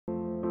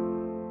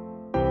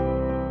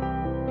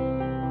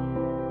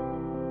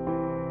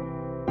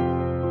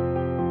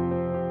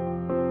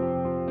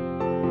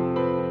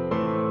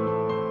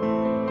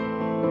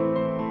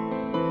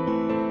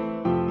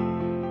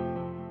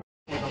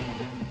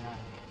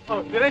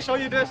Oh, did I show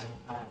you this?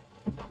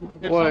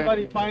 If What?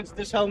 somebody finds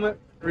this helmet,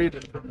 read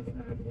it.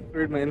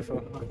 Read my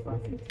info.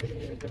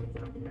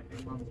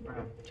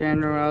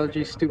 General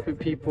allergy, stupid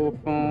people,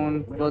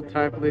 phone, blood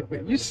type,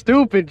 liquid. You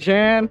stupid,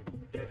 Jan.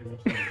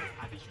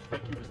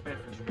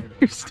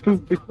 You're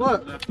stupid.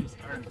 What?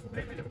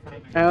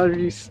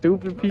 Allergy,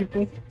 stupid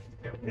people.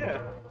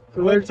 Yeah.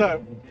 Blood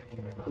type.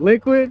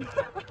 Liquid?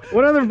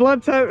 What other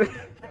blood type?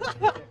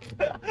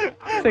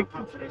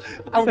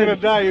 I'm gonna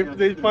die if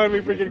they find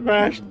me freaking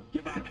crashed.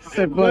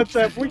 Said Blood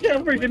blood type. We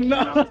can't freaking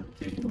know.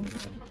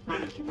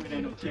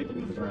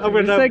 I'm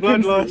gonna have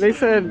blood loss. They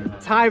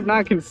said type,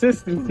 not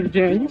consistency,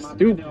 Jan. You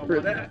stupid for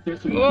that.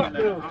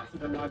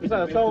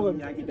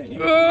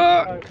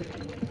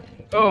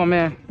 Oh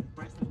man.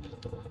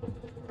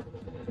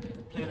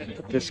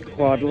 This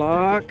quad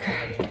lock.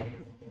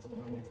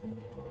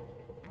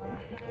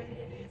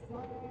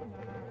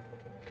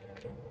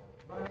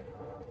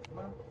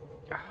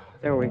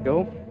 There we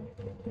go.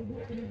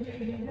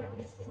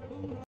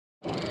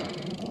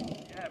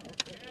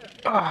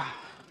 All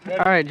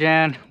right,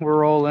 Jan, we're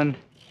rolling.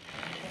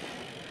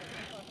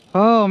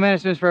 Oh man,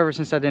 it's been forever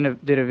since I did a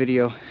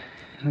video.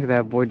 Look at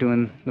that boy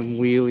doing the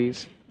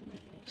wheelies.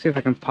 See if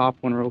I can pop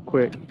one real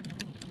quick. See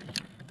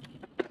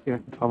if I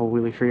can pop a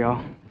wheelie for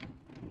y'all.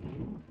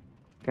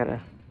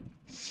 Gotta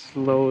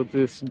slow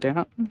this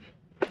down.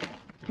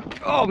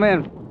 Oh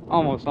man,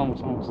 almost.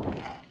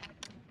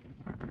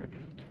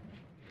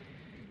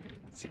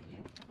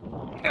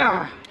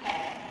 Ah.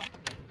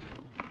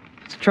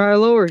 Let's try a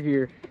lower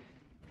gear.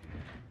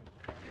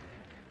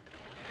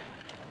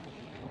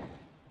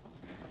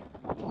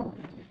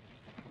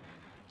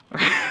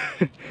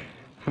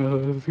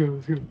 Let's go.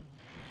 You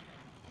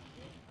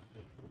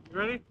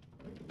ready?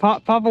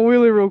 Pop a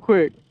wheelie real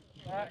quick.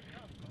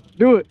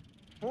 Do it.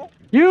 Huh?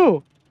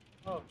 You.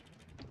 Oh.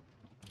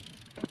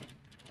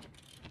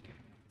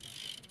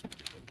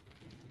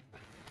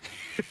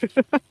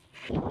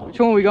 Which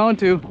one are we going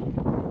to?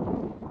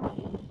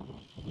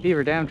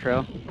 Beaver Dam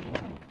Trail.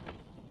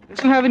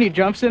 This one have any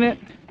jumps in it?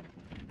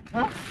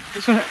 Huh?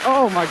 This one,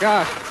 oh my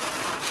gosh.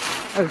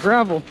 That's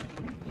gravel.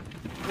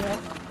 Yeah.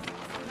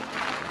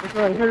 It's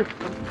right here.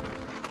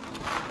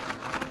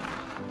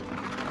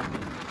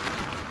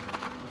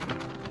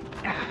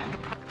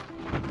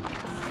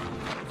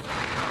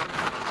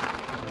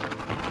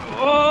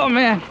 Oh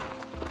man.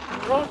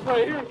 The road's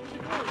right here.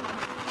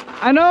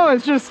 I know,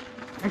 it's just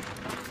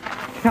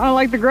kind of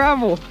like the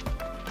gravel.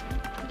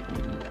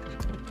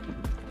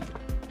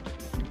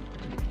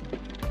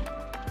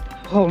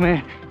 Oh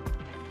man.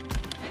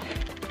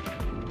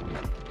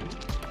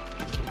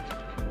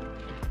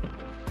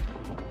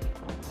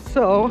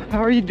 So,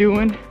 how are you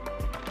doing?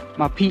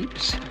 My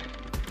peeps,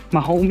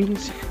 my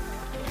homies,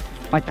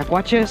 my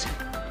taquaches.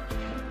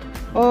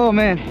 Oh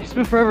man, it's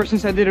been forever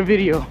since I did a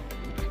video.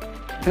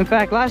 In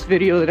fact, last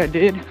video that I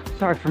did,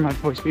 sorry for my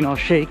voice being all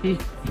shaky,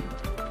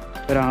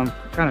 but I'm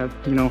kind of,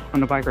 you know, on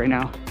the bike right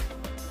now,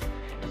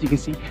 as you can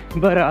see.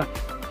 But I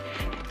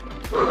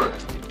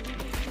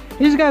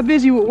just got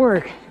busy with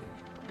work.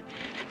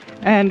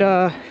 And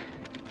I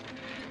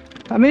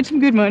made some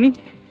good money,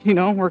 you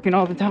know, working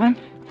all the time.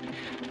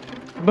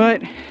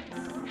 But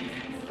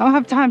I don't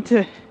have time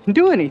to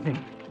do anything.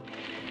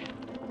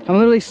 I'm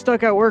literally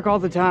stuck at work all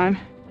the time.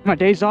 My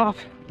days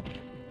off,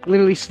 I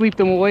literally sleep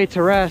them away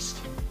to rest.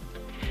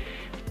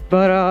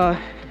 But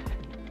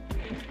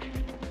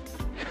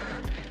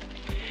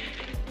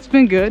it's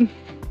been good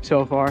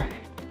so far.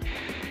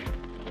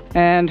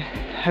 And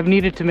I've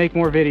needed to make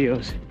more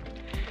videos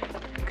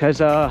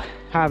because I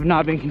have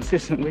not been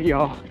consistent with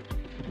y'all,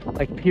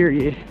 like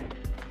period.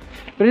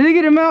 But I did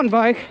get a mountain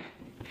bike.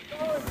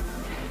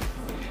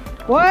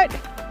 What?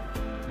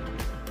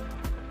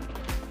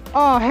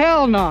 Oh,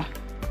 hell no.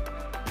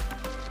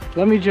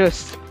 Let me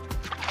just,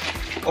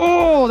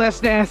 oh,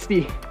 that's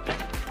nasty.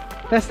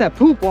 That's that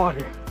poop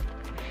water.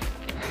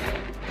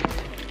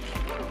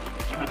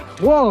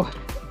 Whoa.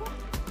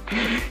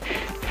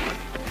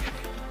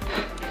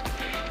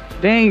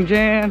 Dang,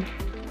 Jan.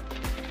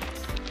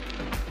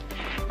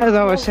 As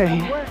I was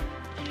saying,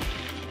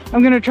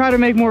 I'm gonna try to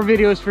make more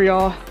videos for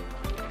y'all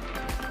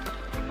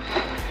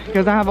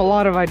because I have a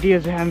lot of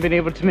ideas I haven't been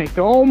able to make.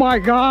 Oh my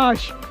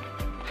gosh.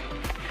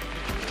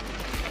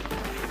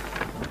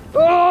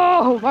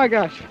 Oh my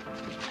gosh.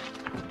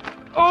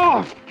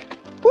 Oh,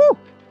 whoo.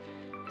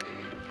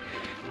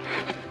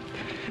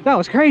 That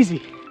was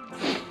crazy.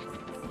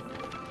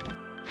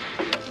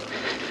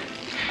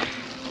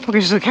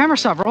 Okay, so the camera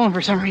stopped rolling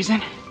for some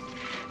reason.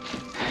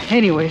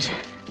 Anyways.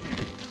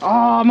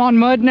 Oh, I'm on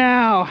mud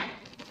now.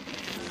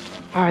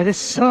 All right, this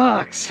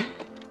sucks.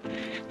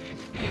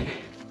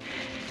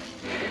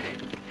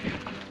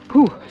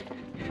 Whew.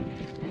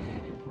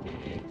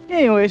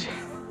 Anyways,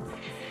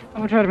 I'm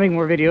gonna try to make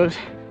more videos.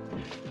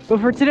 But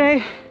for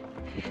today,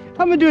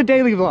 I'm gonna do a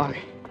daily vlog.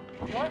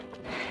 What?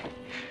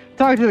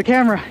 Talk to the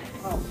camera.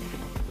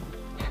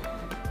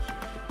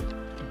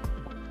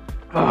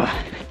 Oh.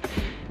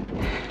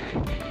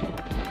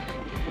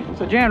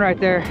 So Jan right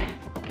there,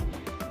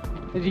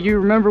 do you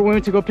remember when we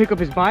went to go pick up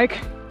his bike?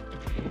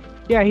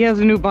 Yeah, he has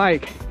a new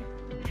bike.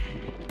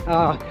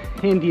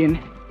 Indian.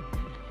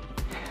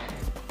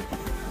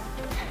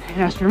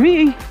 And as for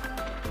me,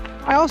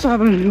 I also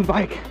have a new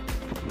bike.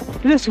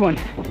 This one,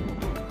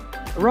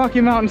 a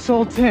Rocky Mountain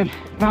Soul 10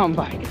 mountain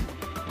bike.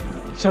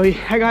 So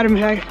I got him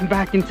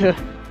back into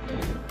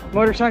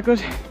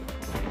motorcycles.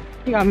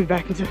 He got me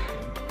back into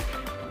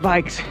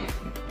bikes,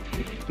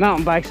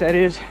 mountain bikes that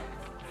is.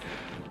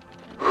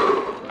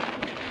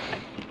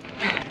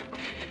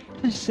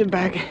 Just sit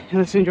back and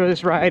let's enjoy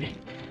this ride.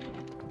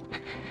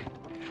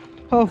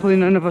 Hopefully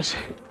none of us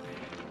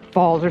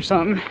falls or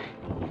something,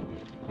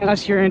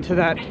 unless you're into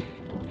that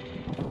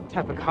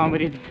type of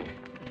comedy,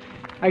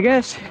 I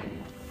guess.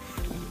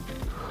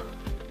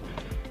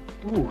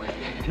 Ooh,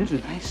 this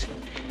is nice.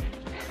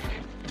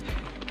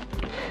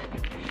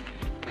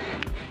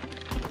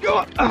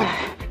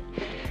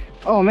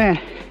 Oh man.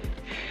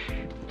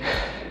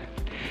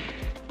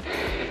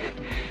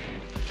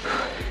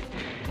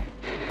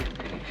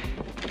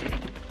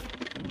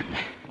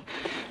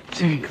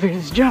 So we can clear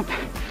this jump.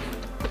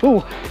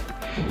 Oh,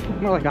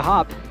 more like a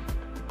hop.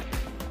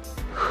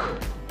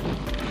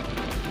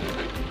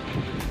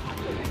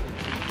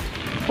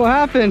 What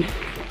happened?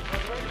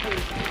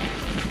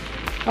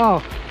 Oh,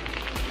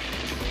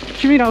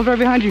 what you mean? I was right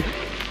behind you.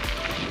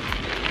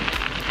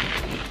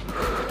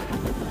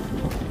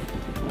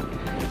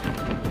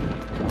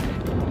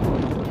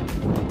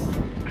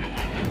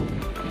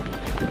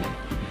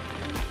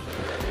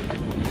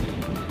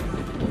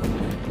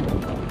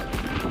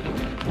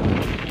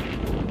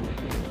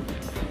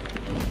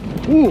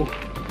 Ooh,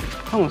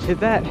 almost hit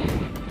that.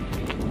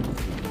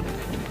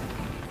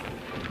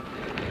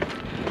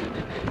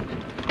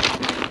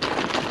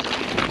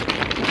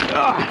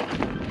 Ugh.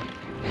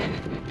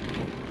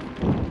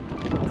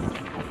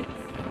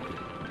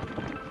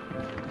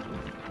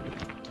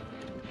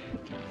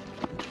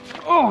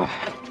 Oh.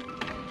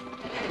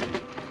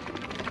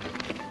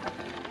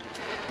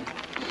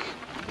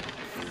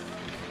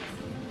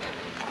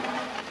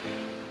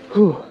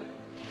 Whew.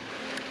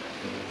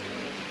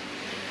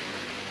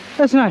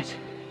 That's nice.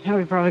 Now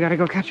we probably gotta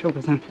go catch up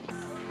with them.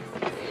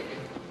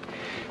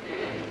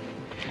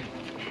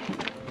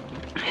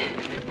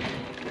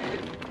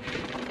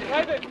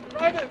 Drive it!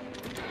 Drive it!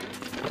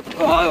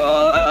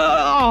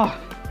 Oh!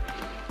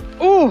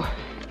 Oh!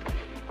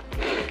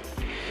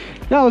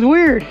 That was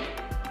weird.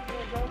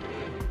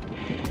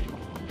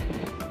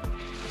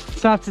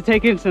 Stopped to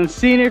take in some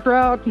scenic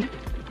route.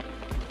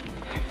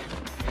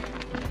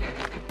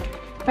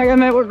 I got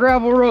met with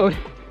gravel road.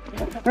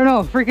 Or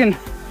no, freaking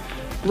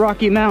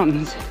Rocky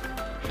Mountains.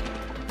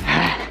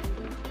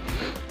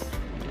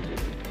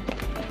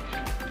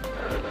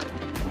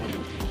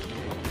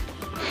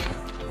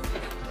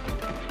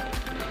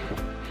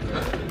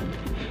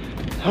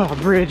 Oh,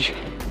 bridge.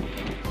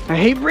 I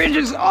hate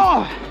bridges.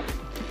 Oh!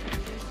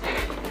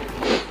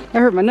 I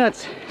hurt my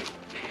nuts.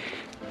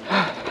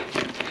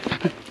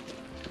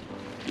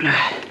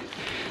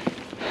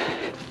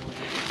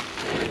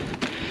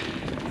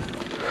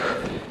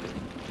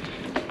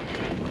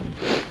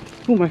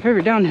 Oh, my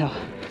favorite downhill.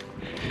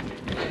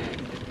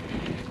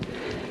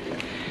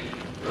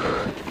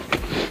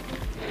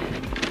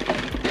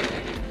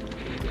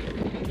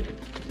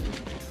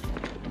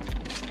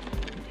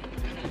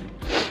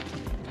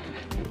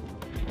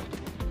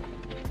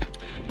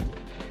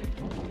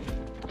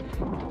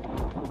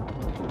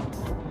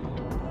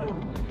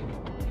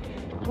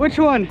 Which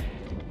one?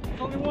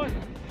 Only one.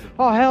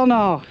 Oh hell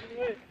no!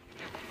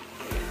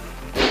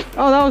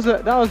 Oh,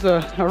 that was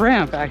a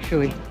ramp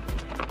actually.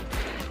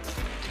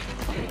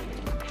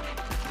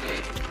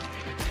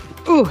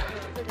 Ooh.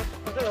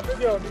 I'll take a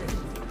video of you.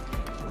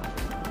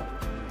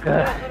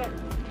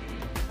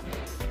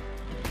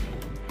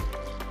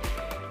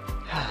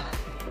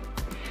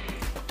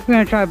 We're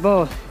gonna try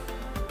both.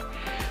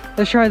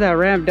 Let's try that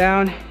ramp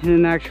down and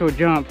an actual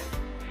jump.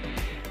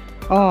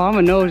 Oh, I'm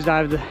gonna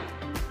nosedive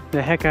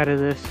the heck out of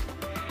this.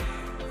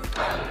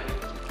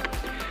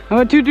 I'm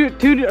gonna do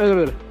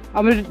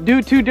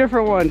two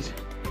different ones.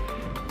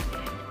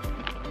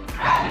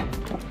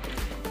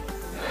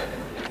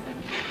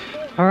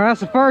 All right, that's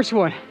the first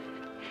one.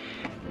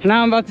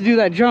 Now I'm about to do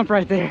that jump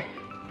right there.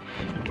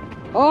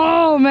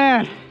 Oh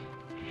man,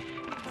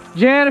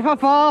 Jan, if I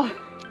fall,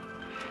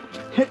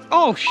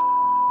 oh sh.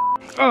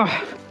 Oh,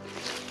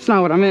 that's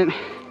not what I meant.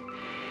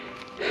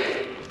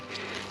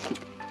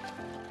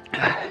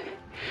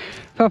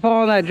 If I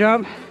fall on that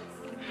jump,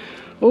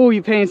 oh,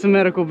 you're paying some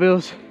medical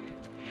bills.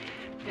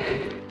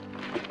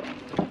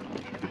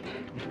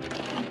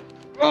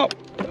 Oh,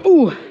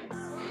 ooh,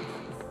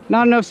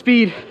 not enough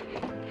speed.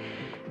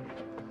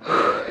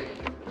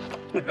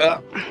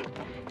 Let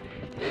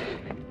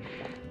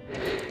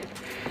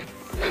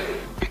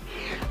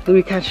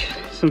me catch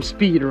some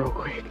speed real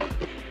quick.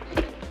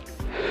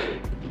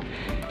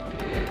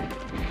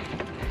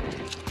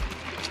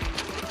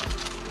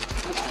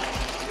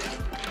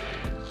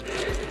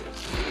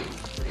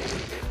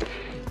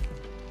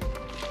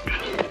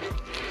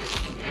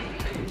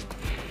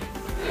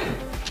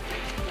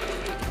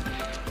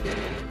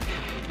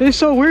 It's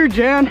so weird,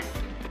 Jan.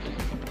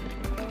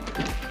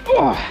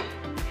 Oh.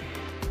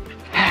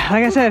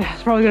 Like I said,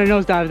 it's probably gonna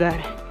nosedive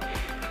that.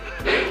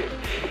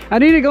 I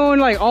need to go in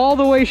like all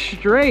the way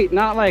straight,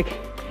 not like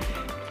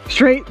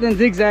straight then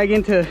zigzag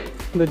into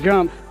the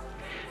jump.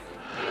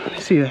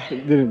 See that?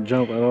 It didn't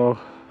jump at all.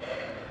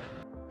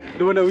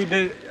 The one that we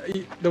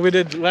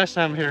did last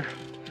time here,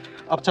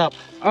 up top.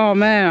 Oh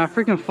man, I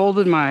freaking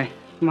folded my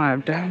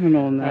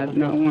abdominal in that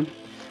one.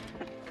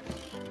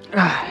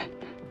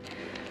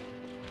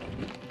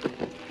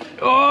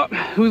 Oh,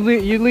 you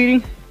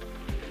leading?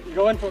 You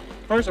go in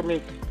first or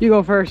me? You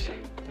go first.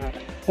 Right.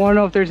 Want to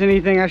know if there's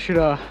anything I should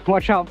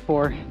watch out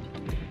for.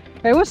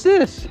 Hey, what's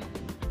this?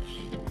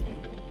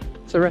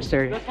 It's a rest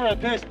area. That's where I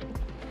pissed.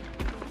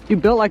 You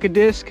built like a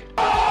disc.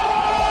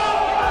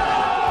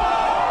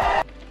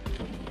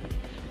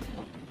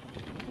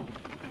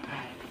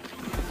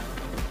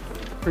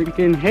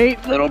 Freaking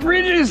hate little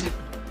bridges.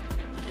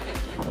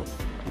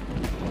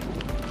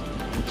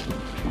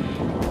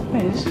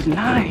 Man, this is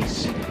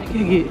nice. I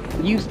gotta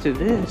get used to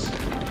this.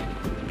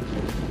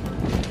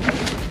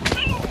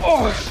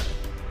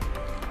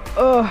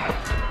 Oh,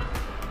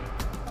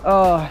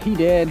 oh, he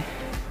dead.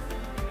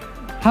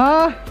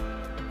 Huh?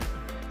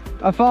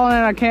 I've fallen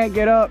and I can't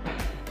get up.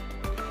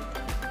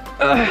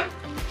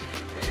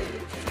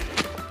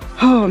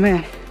 Oh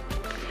man.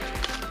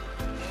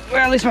 Well,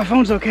 at least my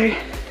phone's okay.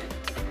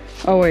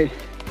 Oh wait,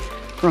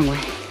 wrong way.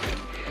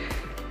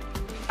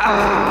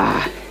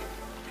 Ah!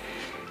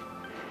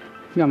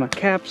 Got my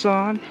caps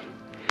on.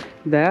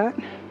 That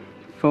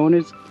phone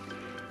is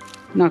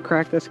not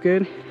cracked, that's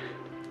good.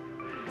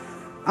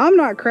 I'm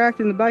not cracked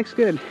and the bike's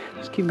good.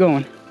 Let's keep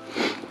going.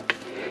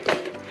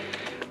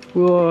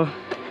 We'll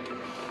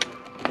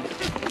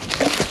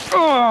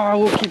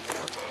keep,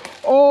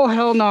 oh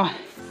hell no.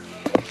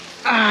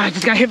 Ah, I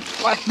just got hit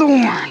by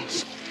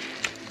thorns.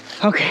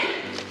 Okay,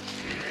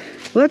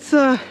 let's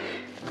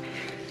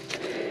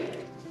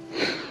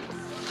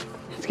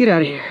get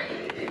out of here.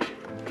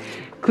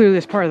 Clearly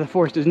this part of the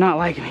forest does not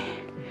like me.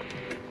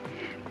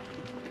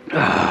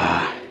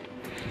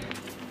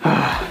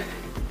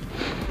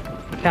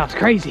 That was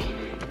crazy.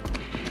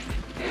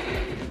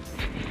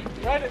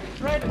 Right it.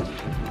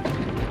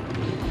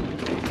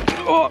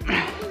 Oh,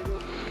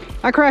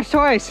 I crashed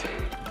twice.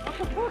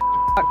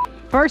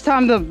 First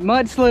time the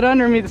mud slid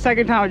under me, the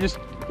second time I just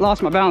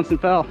lost my balance and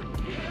fell.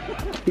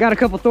 Got a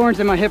couple thorns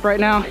in my hip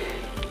right now.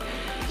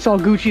 It's all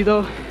Gucci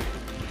though.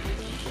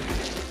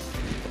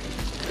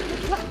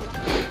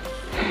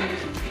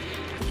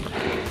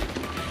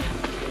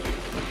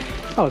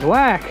 Oh, it's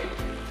whack.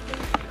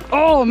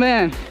 Oh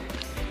man,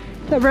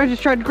 that branch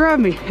just tried to grab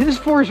me. This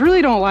forest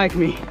really don't like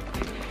me.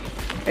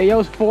 Hey,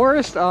 yo,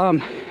 forest,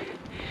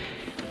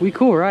 we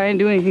cool, right? I didn't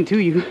do anything to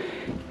you.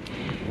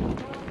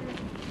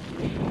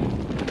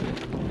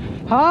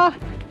 Huh?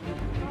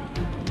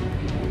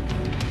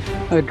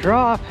 A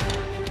drop.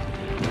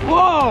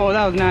 Whoa,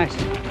 that was nice.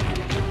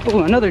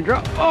 Oh, another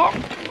drop. Oh.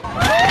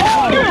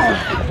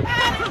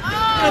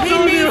 He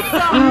needs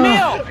some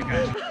milk.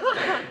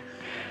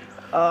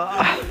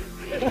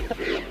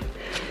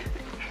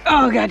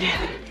 Oh,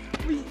 goddamn.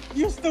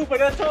 You stupid,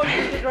 that's all you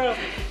used to grab.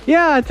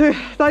 Yeah, I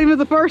thought you meant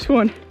the first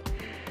one.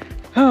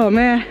 Oh,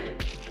 man.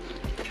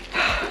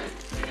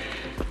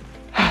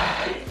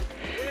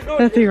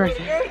 That thing right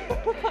there.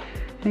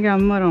 I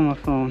got mud on my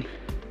phone.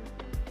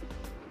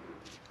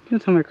 You don't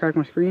tell me I cracked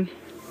my screen.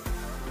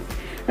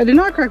 I did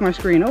not crack my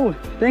screen. Oh,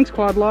 thanks,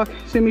 Quad Lock.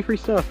 Send me free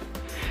stuff.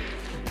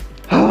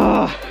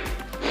 Oh,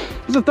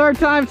 it's the third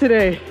time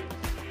today.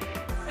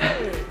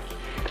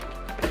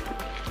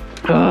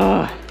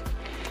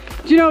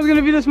 Did you know it was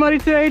gonna be this muddy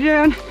today,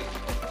 Jan?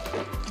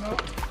 No.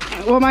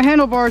 Well, my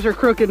handlebars are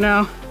crooked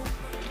now.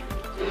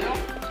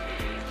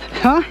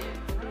 Huh?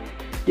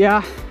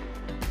 Yeah.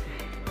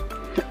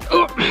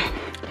 Oh.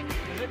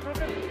 Is it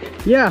crooked?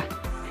 Yeah.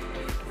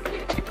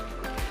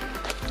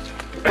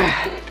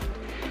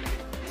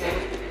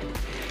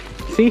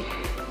 See?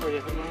 Oh,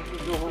 yeah, come on,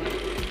 let's go home.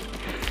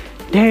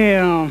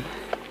 Damn.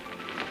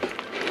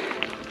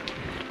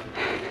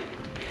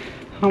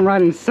 I'm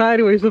riding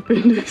sideways up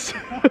in this.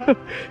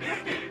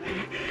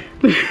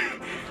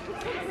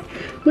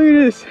 Look at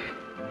this.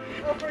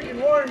 I freaking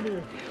warned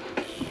you.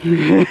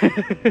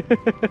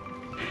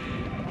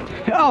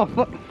 Oh,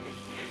 fuck.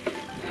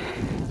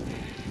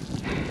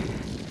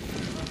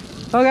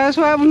 Okay, that's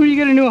what happens when you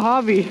get a new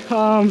hobby.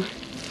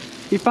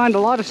 You find a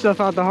lot of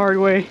stuff out the hard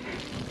way.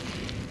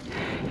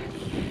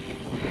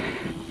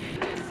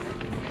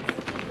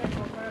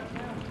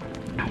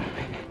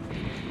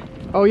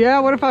 Oh yeah,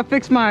 what if I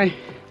fix my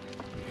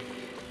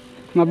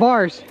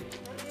bars?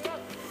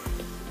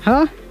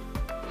 Huh?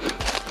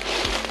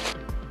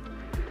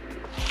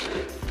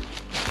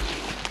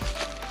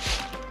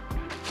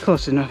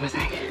 Close enough, I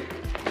think.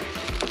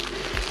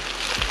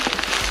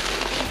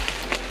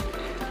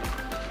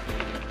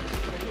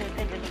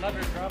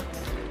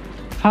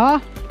 Huh?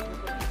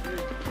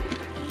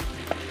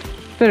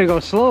 Better go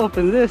slow up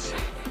in this.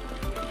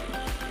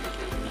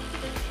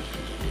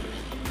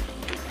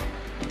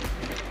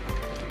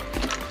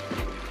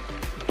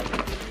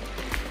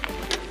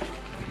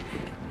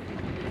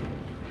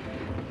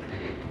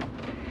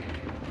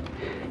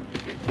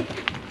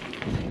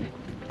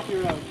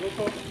 your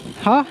GoPro?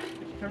 Huh?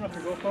 Turn off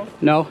your GoPro?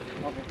 No.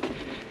 Okay.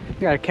 You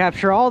gotta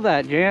capture all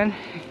that, Jan.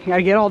 You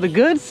gotta get all the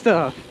good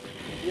stuff.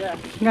 Yeah.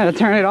 You gotta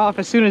turn it off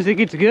as soon as it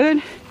gets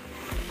good.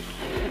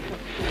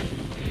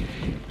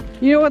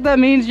 You know what that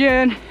means,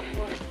 Jan?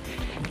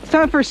 It's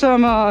time for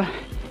some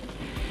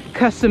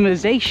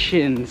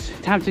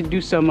customizations. Time to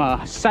do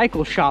some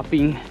cycle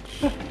shopping.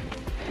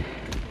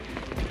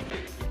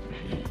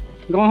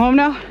 Going home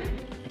now?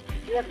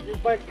 Yeah, your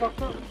bike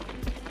fucked up.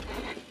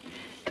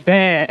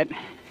 Bad.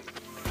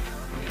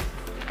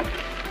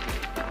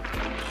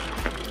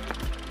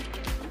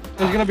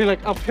 It's gonna be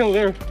like uphill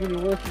there when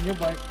you're working your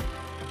bike.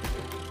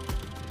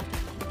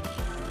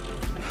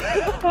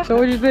 So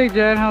what do you think,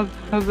 Jan?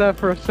 How's that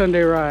for a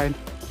Sunday ride?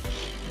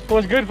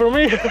 Was good for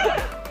me.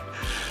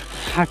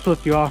 I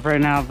flipped you off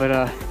right now,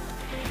 but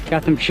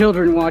got them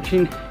children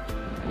watching.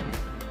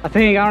 I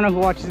don't know who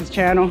watches this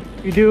channel.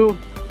 If you do,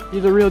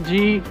 you're the real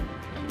G.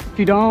 If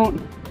you don't,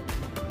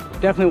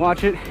 definitely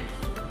watch it.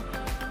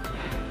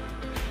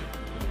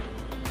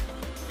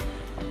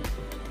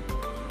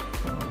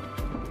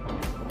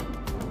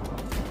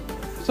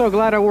 So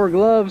glad I wore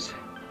gloves.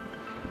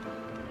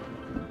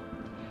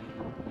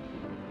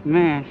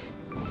 Man,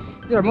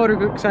 these are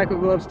motorcycle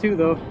gloves too,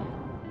 though.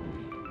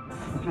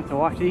 I have to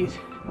watch these.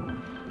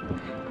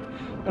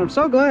 But I'm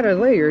so glad I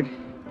layered,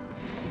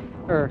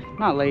 or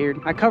not layered,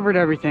 I covered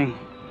everything.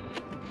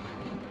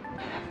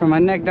 From my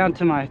neck down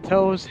to my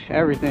toes,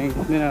 everything.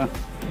 And then a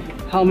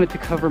helmet to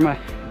cover my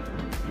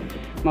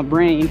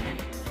brain.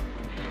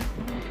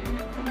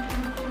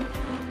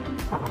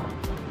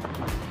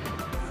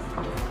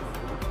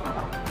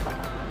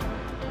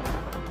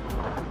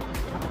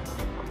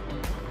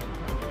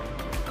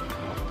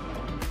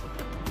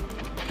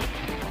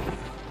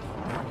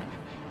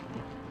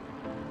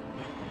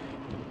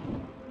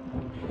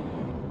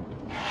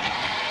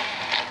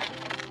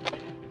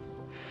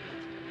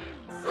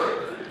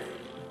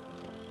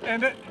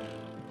 End it.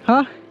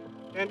 Huh?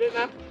 End it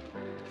now.